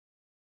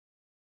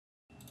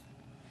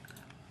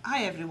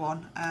Hi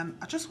everyone,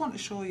 I just want to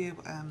show you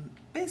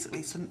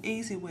basically some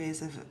easy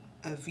ways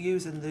of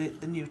using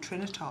the new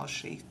trinitage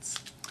sheets.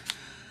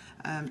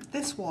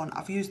 This one,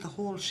 I've used the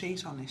whole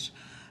sheet on it.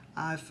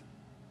 I've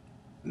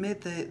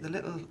made the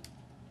little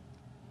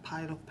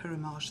pile up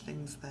pyramage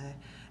things there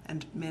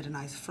and made a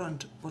nice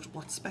front, but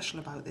what's special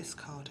about this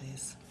card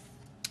is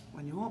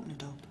when you open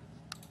it up,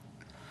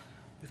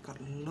 we've got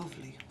a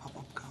lovely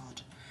pop-up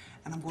card,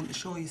 and I'm going to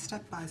show you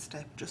step by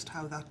step just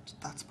how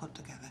that's put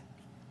together.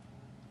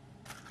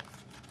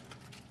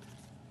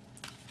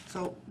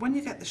 So when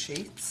you get the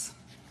sheets,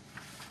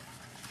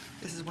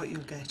 this is what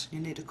you'll get. You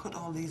need to cut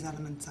all these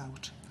elements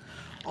out.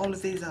 All of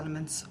these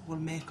elements will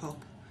make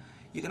up,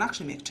 you can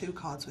actually make 2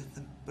 cards with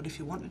them, but if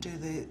you want to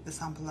do the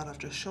sample that I've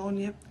just shown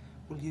you,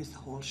 we'll use the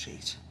whole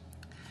sheet.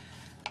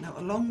 Now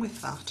along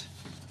with that,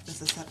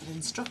 there's a set of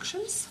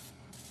instructions,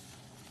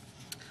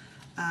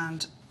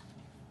 and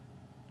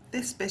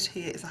this bit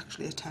here is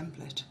actually a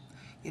template.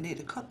 You need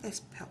to cut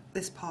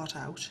this part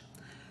out,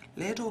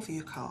 lay it over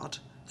your card,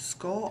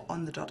 score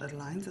on the dotted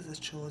lines as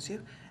it shows you,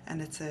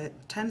 and it's a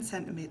 10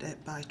 centimetre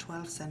by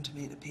 12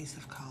 centimetre piece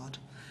of card.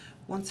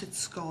 Once it's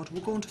scored, we're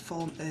going to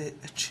form a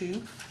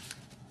tube,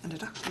 and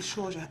it actually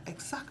shows you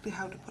exactly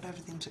how to put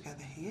everything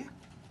together here.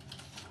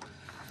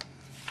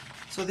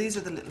 So these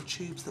are the little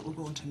tubes that we're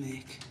going to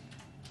make.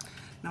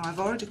 Now I've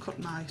already cut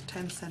my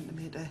 10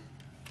 centimetre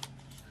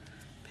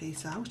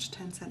piece out,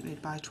 10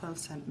 centimetre by 12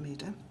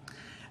 centimetre,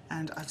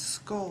 and I've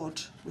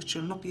scored, which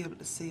you'll not be able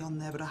to see on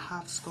there, but I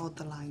have scored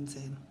the lines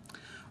in.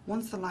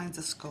 Once the lines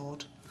are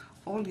scored,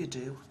 all you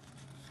do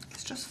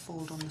is just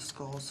fold on the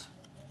scores,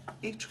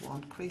 each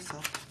one crease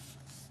up,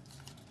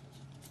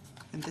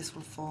 and this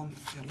will form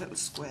your little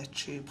square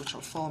tube which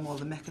will form all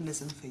the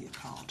mechanism for your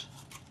card.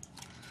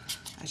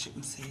 As you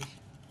can see,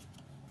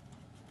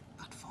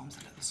 that forms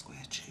a little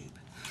square tube.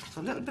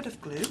 So a little bit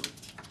of glue.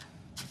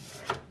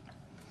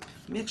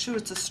 Make sure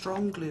it's a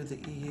strong glue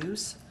that you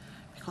use,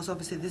 because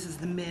obviously this is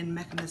the main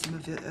mechanism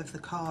of the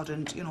card,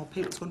 and you know,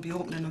 people's going to be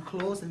opening and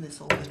closing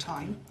this all the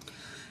time.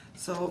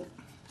 So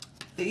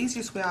the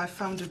easiest way I've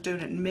found of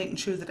doing it and making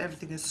sure that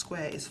everything is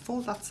square is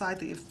fold that side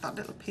that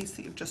little piece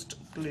that you've just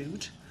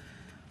glued,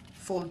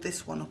 fold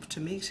this one up to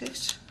meet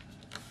it,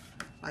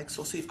 like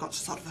so, so you've got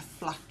sort of a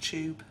flat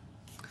tube,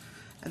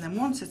 and then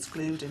once it's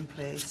glued in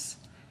place,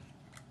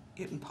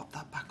 you can pop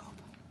that back up.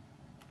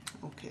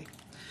 Okay,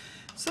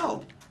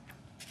 so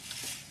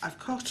I've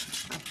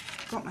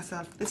got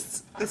myself,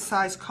 this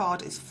size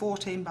card is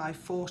 14 by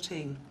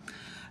 14.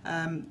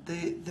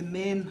 The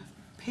main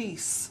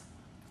piece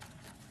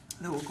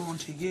that we're going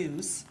to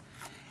use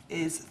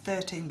is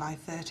 13 by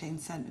 13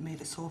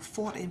 centimetres, so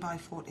 14 by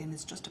 14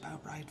 is just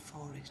about right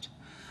for it.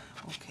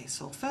 Okay,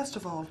 so first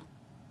of all,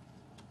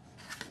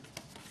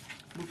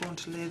 we're going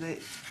to lay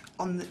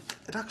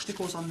it actually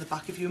goes on the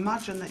back. If you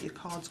imagine that your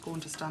card's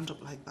going to stand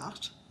up like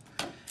that,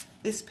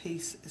 this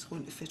piece is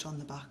going to fit on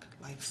the back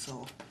like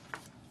so.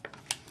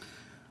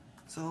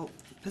 So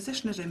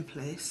position it in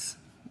place,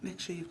 make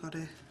sure you've got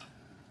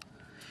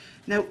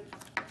Now,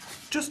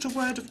 just a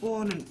word of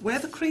warning, where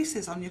the crease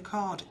is on your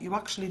card, you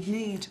actually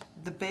need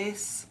the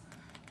base,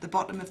 the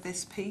bottom of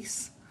this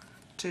piece,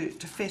 to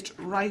fit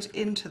right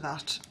into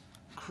that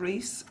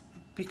crease.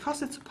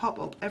 Because it's a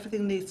pop-up,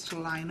 everything needs to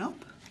line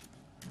up.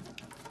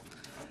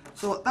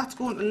 So that's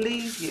going to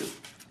leave you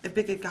a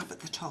bigger gap at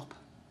the top.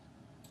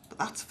 But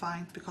that's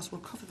fine, because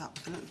we'll cover that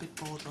with a little bit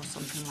border or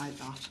something like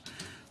that.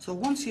 So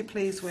once you're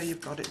pleased where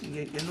you've got it,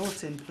 your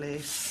knot's in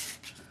place,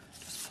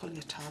 just pull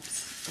your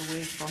tabs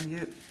away from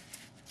you.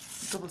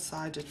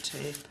 Double-sided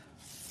tape,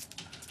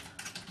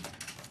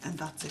 and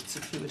that's it,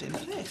 secured in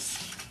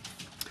place.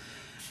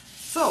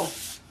 So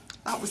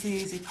that was the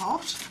easy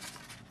part.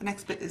 The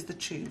next bit is the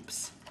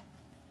tubes.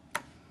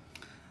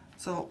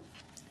 So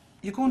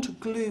you're going to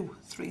glue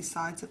 3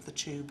 sides of the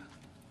tube.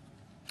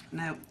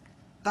 Now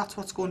that's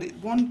what's going to,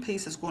 one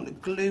piece is going to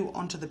glue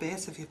onto the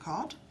base of your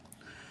card,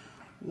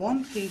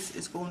 one piece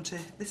is going to,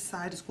 this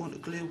side is going to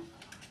glue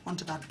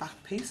onto that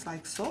back piece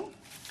like so,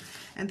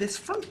 and this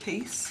front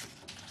piece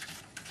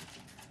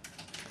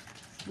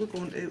we're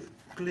going to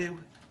glue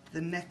the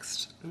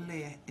next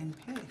layer in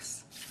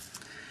place.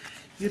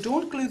 You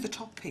don't glue the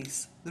top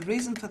piece. The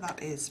reason for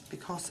that is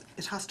because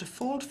it has to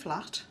fold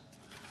flat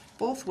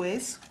both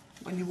ways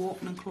when you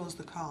open and close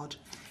the card.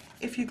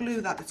 If you glue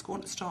that, it's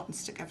going to start and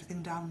stick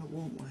everything down and it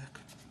won't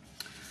work.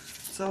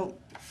 So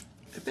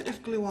a bit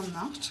of glue on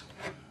that,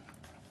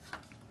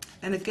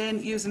 and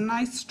again use a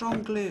nice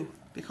strong glue,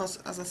 because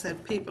as I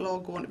said, people are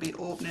going to be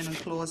opening and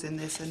closing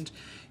this, and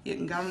you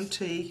can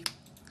guarantee,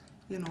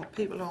 you know,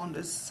 people aren't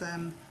as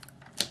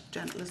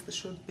gentle as they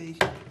should be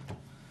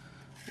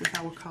with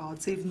our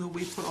cards, even though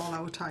we put all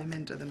our time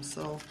into them.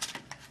 So,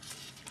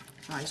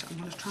 right, I'm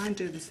going to try and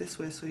do this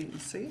way so you can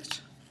see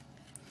it.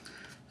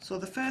 So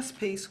the first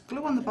piece,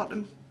 glue on the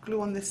bottom, glue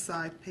on this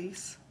side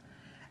piece,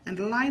 and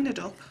line it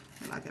up,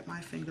 well, I get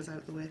my fingers out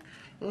of the way,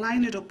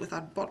 line it up with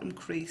that bottom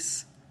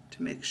crease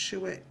to make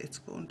sure it's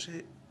going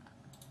to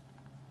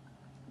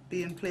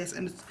be in place.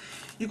 And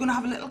you're going to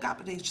have a little gap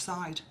at each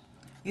side.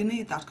 You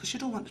need that because you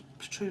don't want it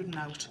protruding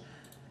out.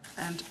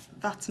 and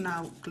that's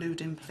now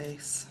glued in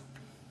place.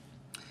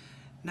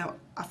 Now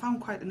I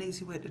found quite an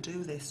easy way to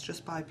do this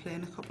just by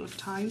playing a couple of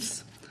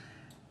times.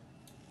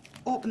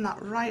 Open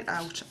that right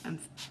out and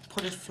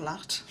put it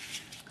flat.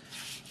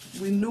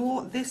 We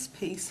know this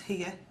piece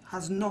here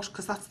has not,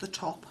 because that's the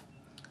top,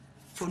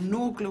 so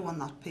no glue on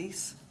that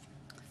piece.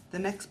 The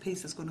next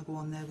piece is going to go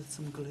on there with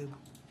some glue.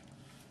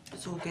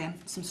 So again,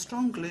 some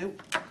strong glue.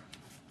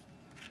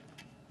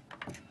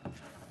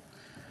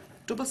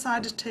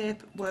 Double-sided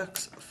tape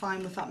works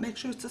fine with that. Make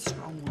sure it's a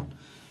strong one,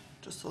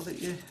 just so that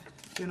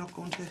it's not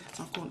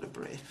going to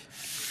break.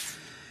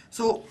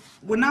 So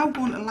we're now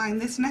going to line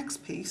this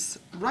next piece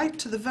right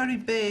to the very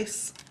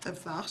base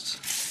of that,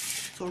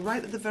 so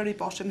right at the very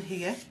bottom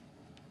here,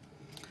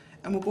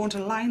 and we're going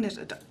to line it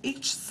at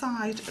each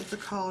side of the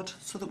card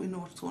so that we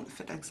know it's going to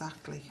fit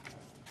exactly.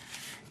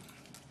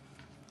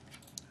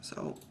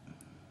 So,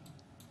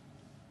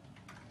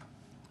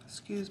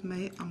 excuse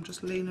me, I'm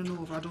just leaning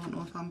over. I don't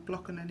know if I'm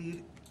blocking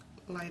any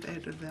light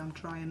out of there. I'm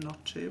trying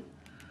not to.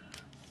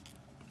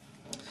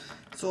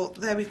 So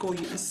there we go.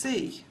 You can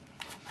see,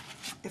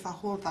 if I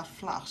hold that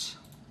flat,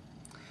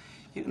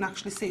 you can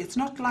actually see it's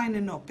not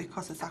lining up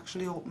because it's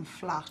actually open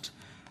flat,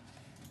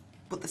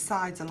 but the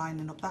sides are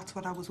lining up. That's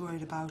what I was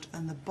worried about,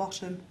 and the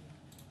bottom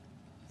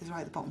is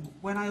right at the bottom.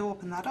 When I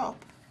open that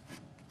up,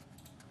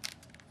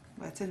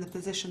 where it's in the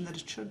position that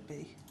it should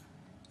be,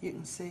 you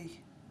can see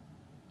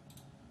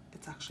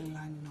it's actually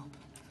lining up,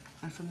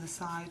 and from the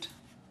side,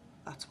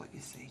 that's what you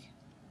see.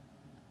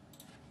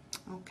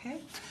 Okay,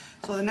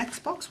 so the next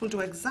box we'll do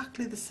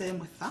exactly the same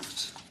with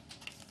that.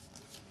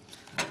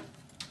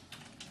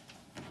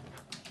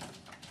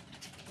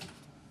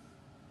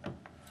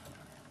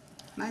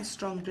 Nice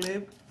strong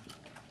glue.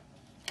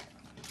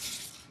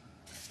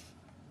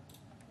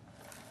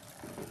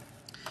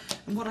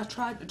 And what I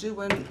tried to do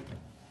when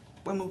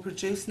we're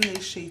producing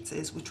these sheets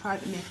is we try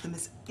to make them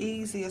as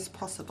easy as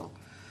possible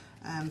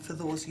for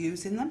those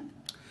using them.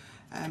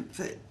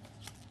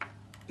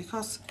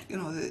 Because you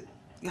know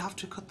you have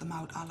to cut them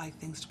out. I like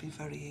things to be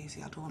very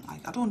easy. I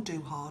don't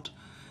do hard.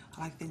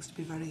 I like things to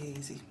be very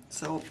easy.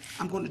 So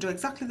I'm going to do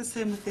exactly the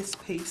same with this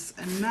piece,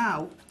 and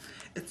now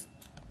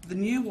the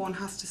new one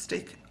has to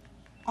stick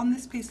on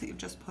this piece that you've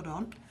just put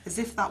on, as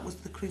if that was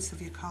the crease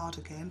of your card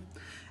again,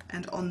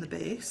 and on the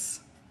base.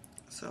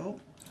 So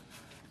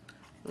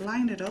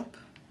line it up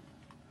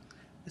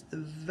with the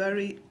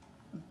very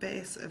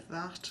base of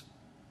that,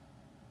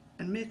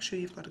 and make sure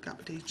you've got a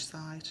gap at each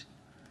side,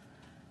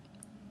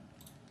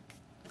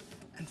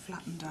 and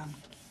flatten down.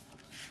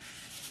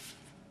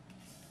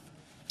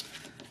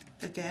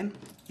 Again,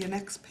 your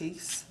next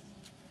piece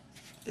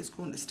is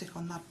going to stick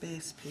on that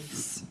base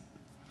piece.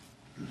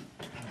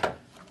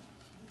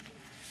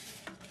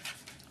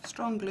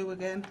 Strong glue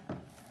again.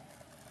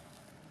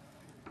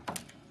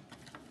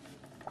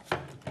 And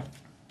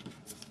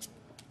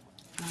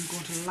I'm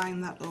going to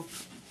line that up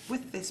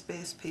with this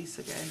base piece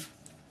again,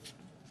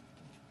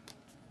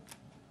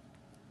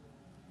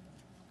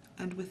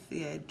 and with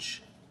the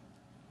edge.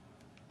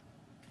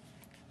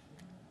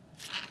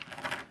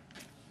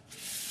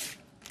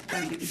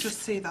 And you can just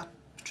see that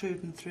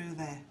protruding through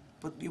there,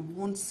 but you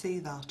won't see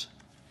that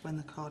when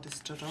the card is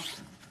stood up,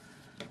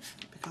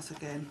 because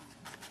again,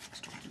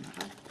 straighten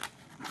that up.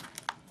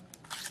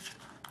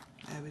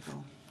 There we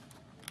go.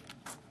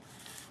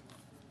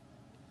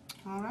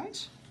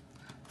 Alright,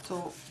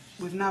 so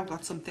we've now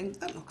got something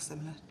that looks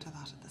similar to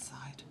that at the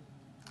side.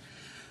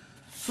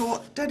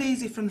 So dead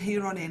easy from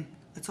here on in,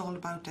 it's all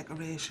about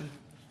decoration.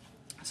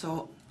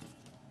 So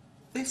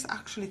this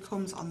actually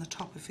comes on the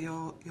top of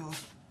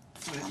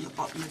sorry, on the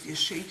bottom of your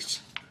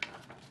sheet,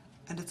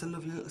 and it's a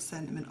lovely little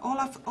sentiment. All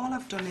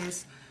I've done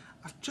is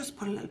I've just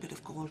put a little bit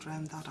of gold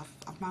around that.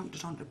 I've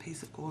mounted onto a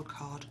piece of gold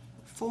card,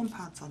 foam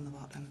pads on the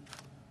bottom,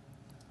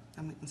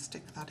 and we can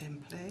stick that in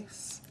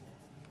place.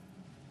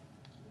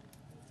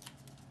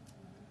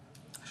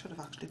 I should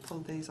have actually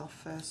pulled these off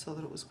first so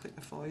that it was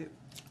quicker for you.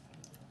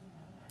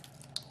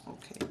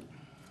 Okay,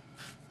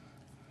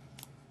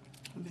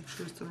 and make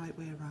sure it's the right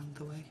way around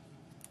the way.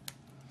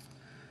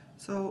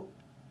 So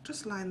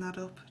just line that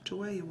up to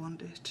where you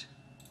want it,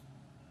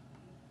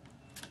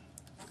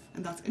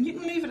 and you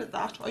can leave it at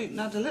that, or you can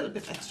add a little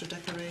bit extra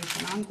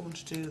decoration. I'm going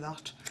to do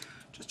that,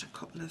 just a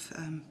couple of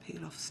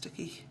peel off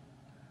sticky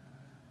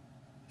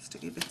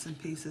bits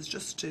and pieces,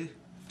 just to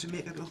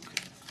make it look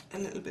a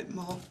little bit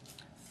more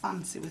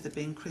fancy with it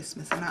being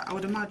Christmas. And I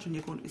would imagine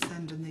you're going to be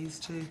sending these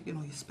to, you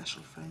know, your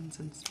special friends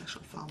and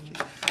special family,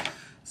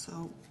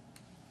 so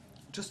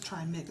just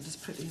try and make it as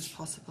pretty as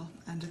possible.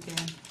 And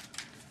again,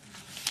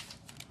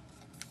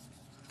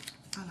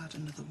 I'll add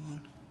another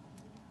one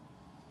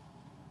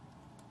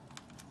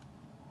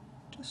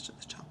just at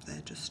the top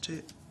there,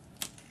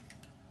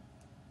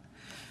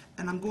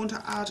 and I'm going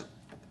to add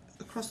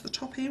across the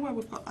top here where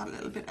we've got that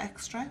little bit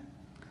extra.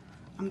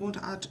 I'm going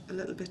to add a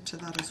little bit to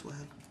that as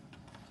well.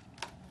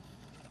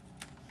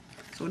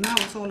 So now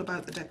it's all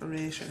about the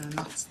decoration, and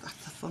that's the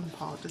fun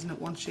part, isn't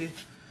it? Once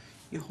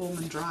you're home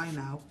and dry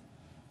now,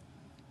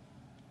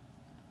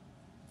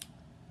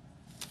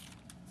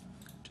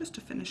 just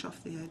to finish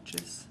off the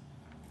edges.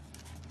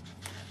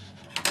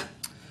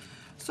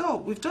 So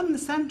we've done the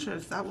centre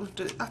of that.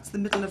 That's the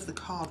middle of the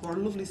card. What a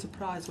lovely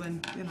surprise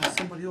when, you know,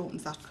 somebody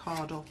opens that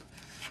card up.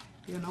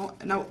 You know.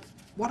 Now,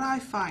 what I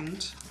find,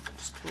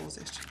 just close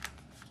it.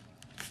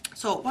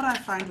 So what I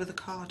find with a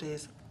card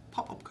is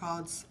pop-up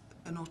cards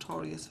are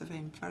notorious for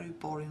being very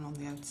boring on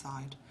the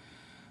outside.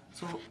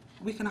 So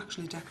we can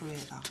actually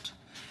decorate that.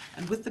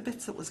 And with the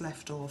bits that was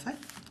left over,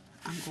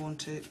 I'm going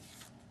to,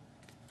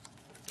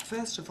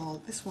 first of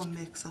all, this one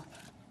makes up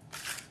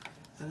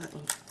a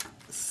little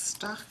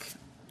stack.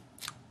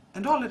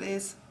 And all it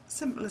is,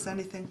 simple as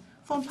anything,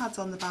 foam pads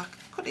on the back,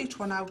 cut each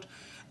one out,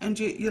 and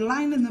you're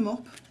lining them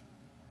up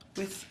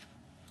with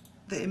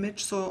the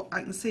image. So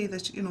I can see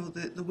that, you know,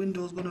 the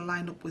window is going to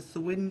line up with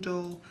the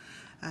window,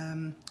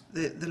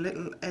 the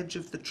little edge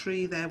of the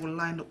tree there will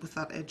line up with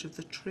that edge of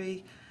the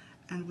tree,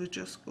 and we're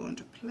just going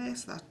to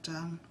place that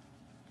down,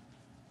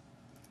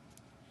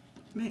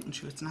 making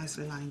sure it's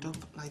nicely lined up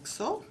like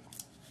so.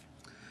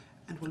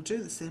 And we'll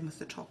do the same with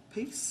the top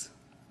piece.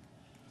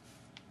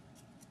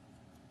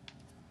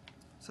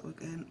 So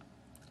again,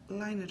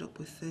 line it up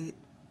with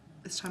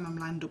this time I'm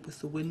lined up with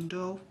the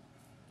window.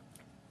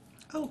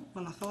 Oh,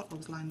 well, I thought I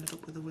was lining it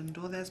up with the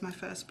window. There's my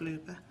first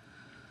blooper.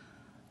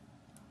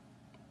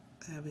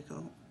 There we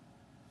go.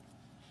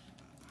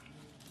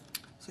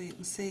 So you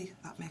can see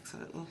that makes a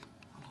little,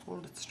 I'll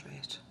hold it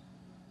straight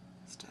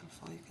still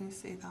for you. Can you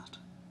see that?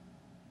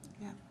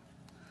 Yeah.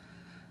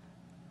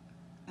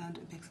 And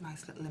it makes a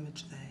nice little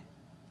image there.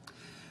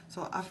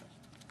 So I've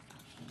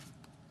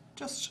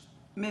just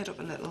made up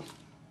a little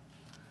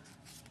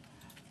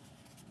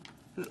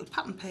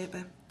pattern paper,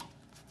 a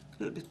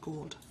little bit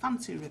gold,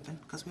 fancy ribbon,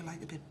 because we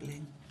like a bit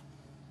bling.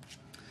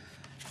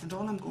 And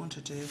all I'm going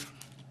to do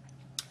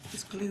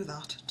is glue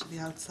that to the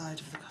outside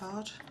of the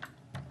card.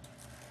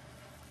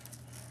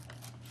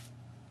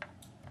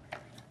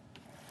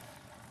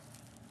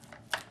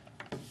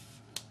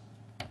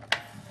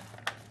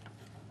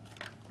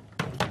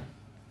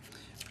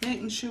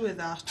 Making sure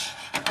that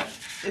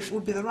it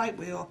would be the right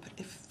way up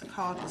if the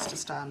card was to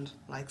stand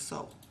like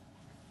so.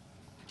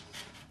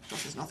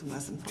 There's nothing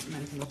worse than putting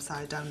anything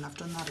upside down, and I've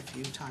done that a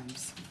few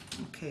times.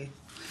 Okay,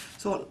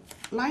 so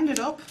line it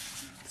up,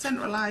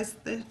 centralise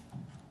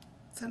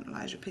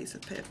your piece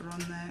of paper on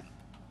there.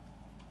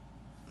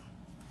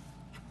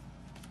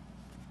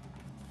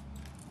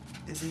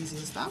 As easy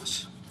as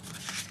that.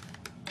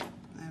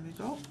 There we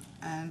go.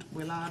 And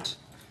we'll add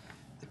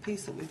the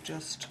piece that we've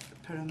just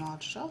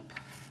pyramided up.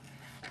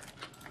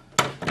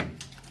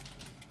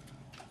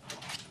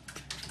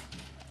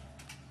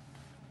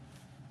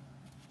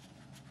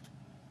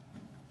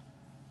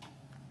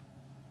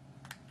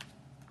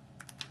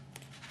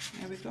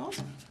 There we go.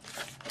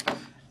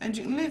 And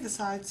you can leave the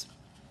sides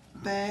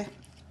bare,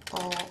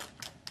 or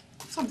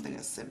something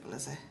as simple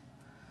as a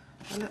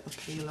little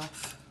peel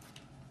off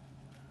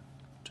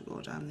to go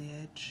down the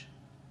edge.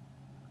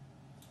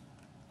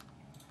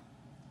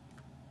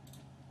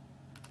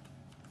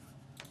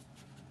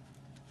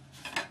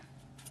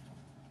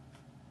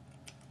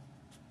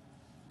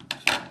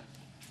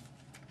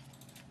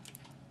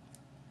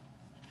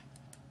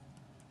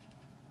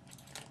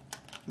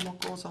 And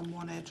what goes on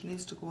one edge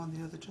needs to go on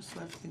the other, just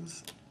so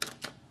everything's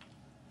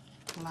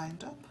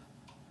lined up.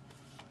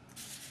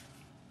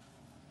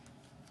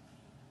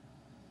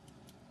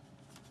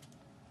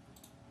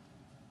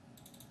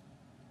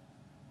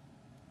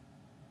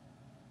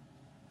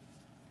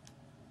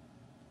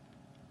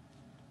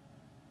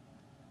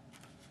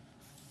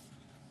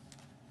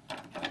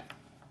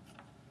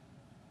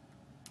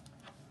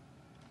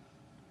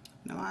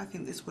 Now I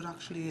think this would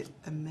actually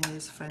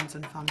amaze friends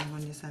and family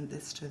when you send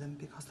this to them,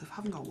 because they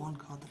haven't got one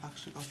card, they've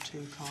actually got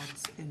two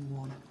cards in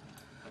one.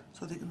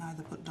 So they can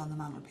either put it on the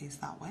mantelpiece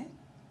that way,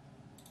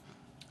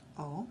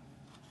 or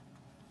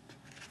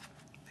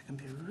they can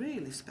be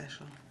really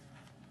special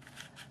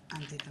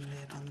and they can lay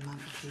it on the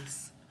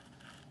mantelpiece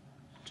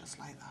just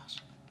like that.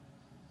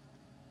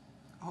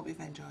 I hope you've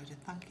enjoyed it.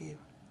 Thank you.